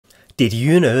Did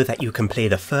you know that you can play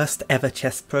the first ever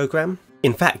chess program?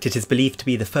 In fact, it is believed to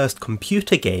be the first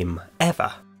computer game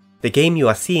ever. The game you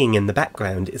are seeing in the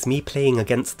background is me playing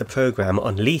against the program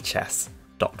on Lichess.com?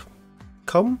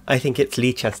 I think it's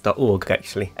lichess.org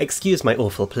actually. Excuse my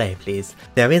awful play, please.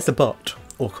 There is a bot,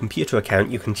 or computer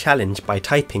account you can challenge by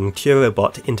typing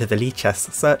Turobot into the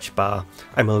Lichess search bar.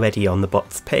 I'm already on the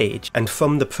bot's page, and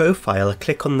from the profile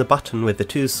click on the button with the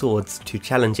two swords to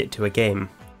challenge it to a game.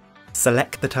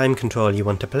 Select the time control you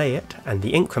want to play it, and the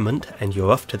increment, and you're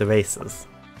off to the races.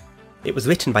 It was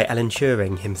written by Alan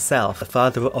Turing himself, the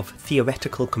father of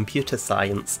theoretical computer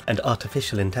science and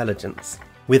artificial intelligence,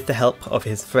 with the help of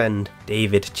his friend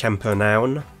David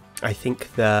Champernowne. I think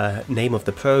the name of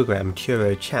the program,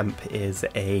 Turochamp, is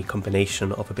a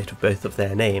combination of a bit of both of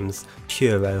their names,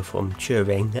 Turo from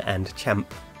Turing and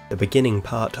Champ, the beginning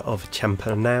part of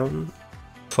Champernowne,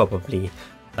 probably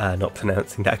not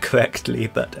pronouncing that correctly,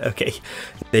 but okay.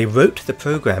 They wrote the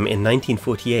program in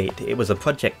 1948. It was a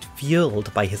project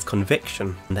fueled by his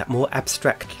conviction that more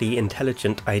abstractly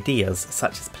intelligent ideas,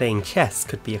 such as playing chess,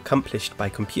 could be accomplished by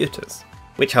computers,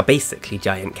 which are basically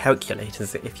giant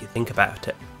calculators if you think about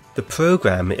it. The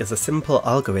program is a simple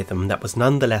algorithm that was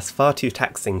nonetheless far too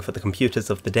taxing for the computers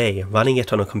of the day. Running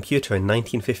it on a computer in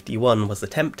 1951 was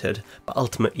attempted, but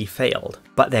ultimately failed.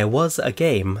 But there was a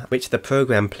game which the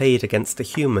program played against a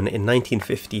human in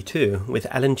 1952, with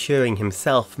Alan Turing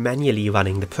himself manually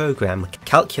running the program,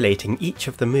 calculating each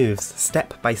of the moves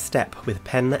step by step with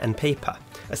pen and paper,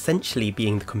 essentially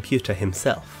being the computer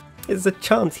himself. There's a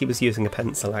chance he was using a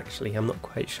pencil actually, I'm not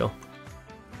quite sure.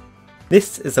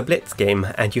 This is a blitz game,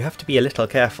 and you have to be a little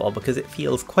careful because it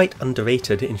feels quite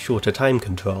underrated in shorter time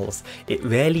controls. It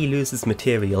rarely loses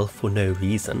material for no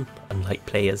reason, unlike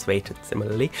players rated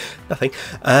similarly. Nothing.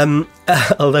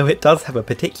 Although it does have a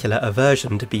particular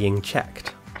aversion to being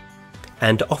checked,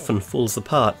 and often falls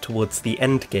apart towards the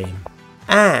end game,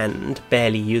 and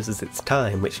barely uses its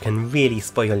time, which can really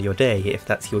spoil your day if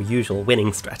that's your usual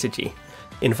winning strategy.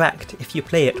 In fact, if you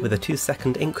play it with a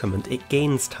 2-second increment, it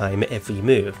gains time every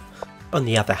move. On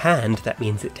the other hand, that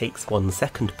means it takes 1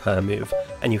 second per move,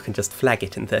 and you can just flag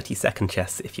it in 30-second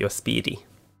chess if you're speedy.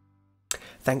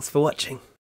 Thanks for watching.